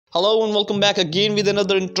Hello and welcome back again with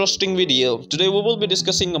another interesting video. Today we will be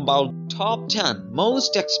discussing about top 10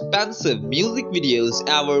 most expensive music videos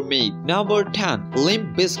ever made. Number 10.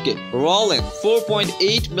 Limp Bizkit, Rollin',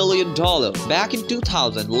 $4.8 million. Back in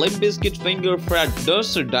 2000, Limp Bizkit finger Fred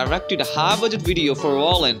Durst directed a high-budget video for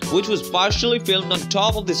Rollin', which was partially filmed on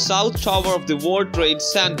top of the South Tower of the World Trade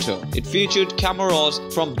Center. It featured cameras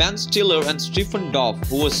from Ben Stiller and Stephen Dorff,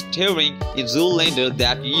 who was starring in Zoolander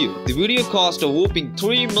that year. The video cost a whopping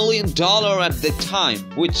 $3 million at the time,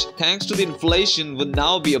 which thanks to the inflation would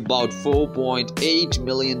now be about $4.8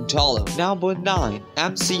 million. Number 9.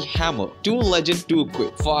 MC Hammer, Too Legend to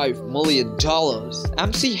Quit, $5 million.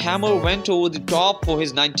 MC Hammer went over the top for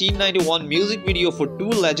his 1991 music video for Too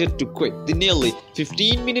Legend to Quit. The nearly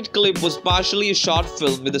 15-minute clip was partially a short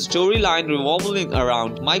film with a storyline revolving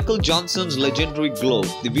around Michael Johnson's legendary glow.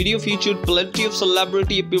 The video featured plenty of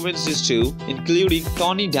celebrity appearances too, including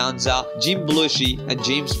Tony Danza, Jim Belushi, and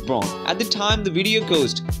James Brown. At the time, the video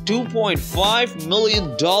cost $2.5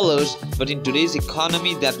 million, but in today's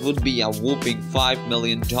economy, that would be a whopping $5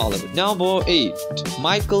 million. Number 8.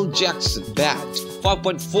 Michael Jackson, Bad,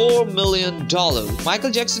 $5.4 million.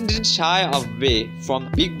 Michael Jackson didn't shy away from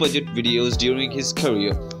big-budget videos during his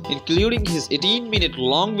career, including his 18-minute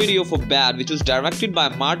long video for Bad, which was directed by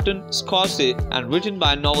Martin Scorsese and written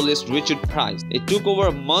by novelist Richard Price. It took over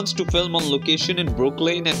a month to film on location in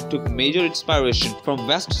Brooklyn and took major inspiration from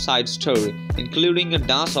West Side Story, including a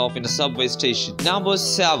dance-off in a subway station. Number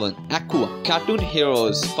 7. Aqua, Cartoon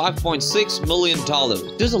Heroes, $5.6 million.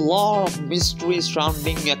 There's a lot of mystery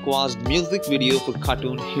surrounding Aqua's music video for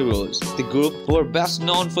Cartoon Heroes. The group, who are best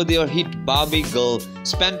known for their hit Barbie Girl,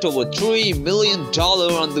 spent over $3 million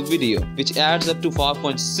on the video, which adds up to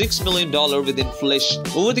 $5.6 million with inflation.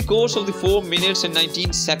 Over the course of the 4 minutes and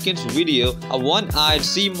 19 seconds video, a one-eyed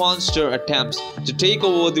sea monster attempts to take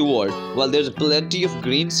over the world. While there's plenty of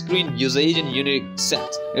green screen usage and unique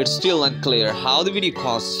sets, it's still unclear how the video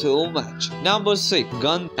costs so much. Number 6.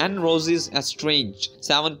 Guns N' Roses Estranged,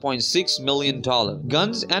 $7.6 million.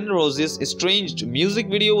 Guns N' Roses Estranged music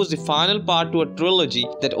video was the final part to a trilogy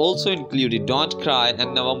that also included Don't Cry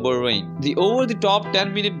and November Rain. The over-the-top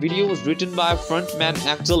 10-minute video was written by frontman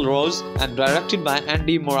Axl Rose and directed by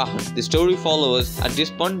Andy Morahan. The story follows a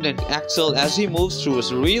despondent Axl as he moves through a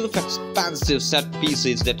series of expansive set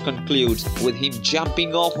pieces that concludes with him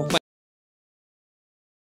jumping off of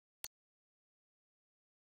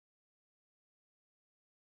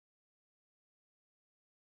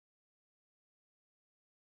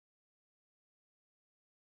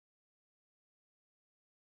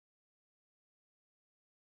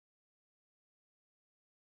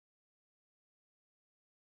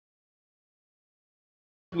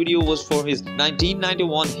video was for his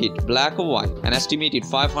 1991 hit Black or White. An estimated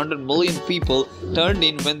 500 million people turned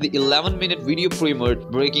in when the 11-minute video premiered,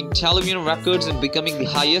 breaking television records and becoming the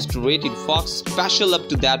highest rated Fox special up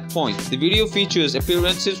to that point. The video features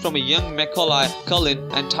appearances from a young Macaulay Culkin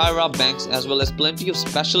and Tyra Banks, as well as plenty of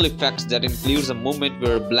special effects that includes a moment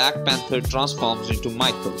where Black Panther transforms into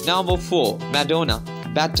Michael. Number 4. Madonna,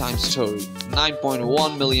 Bad Time Story,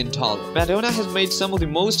 $9.1 million. Madonna has made some of the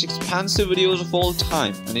most expensive videos of all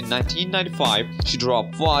time, and in 1995, she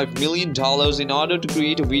dropped $5 million in order to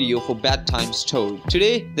create a video for Bad Time Story.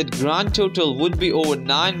 Today, that grand total would be over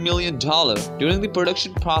 $9 million. During the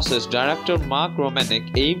production process, director Mark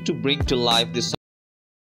Romanek aimed to bring to life this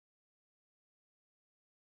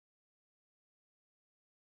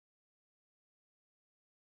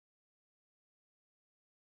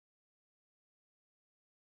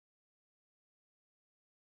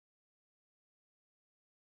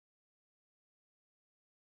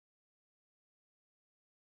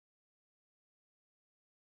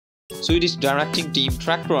Swedish directing team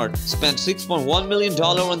Trackrod spent $6.1 million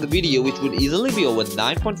on the video, which would easily be over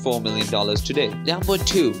 $9.4 million today. Number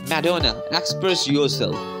 2. Madonna, Express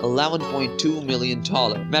Yourself, $11.2 million.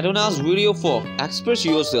 Madonna's video for Express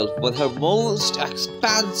Yourself was her most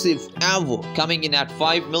expensive ever, coming in at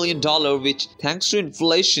 $5 million, which thanks to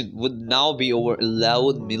inflation would now be over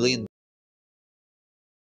 $11 million.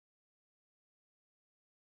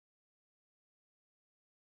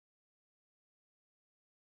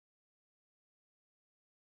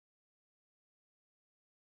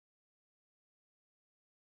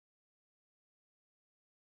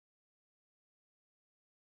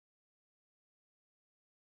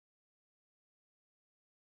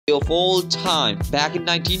 of all time. Back in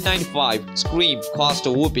 1995, Scream cost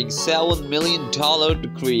a whopping $7 million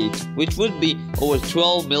to create, which would be over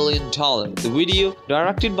 $12 million. The video,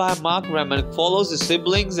 directed by Mark Raman, follows the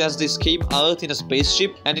siblings as they escape Earth in a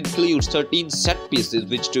spaceship and includes 13 set pieces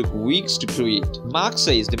which took weeks to create. Mark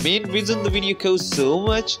says the main reason the video cost so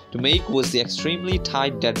much to make was the extremely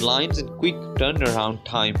tight deadlines and quick turnaround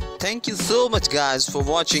time. Thank you so much guys for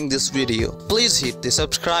watching this video. Please hit the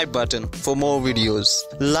subscribe button for more videos.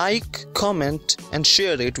 Like, comment and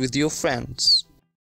share it with your friends.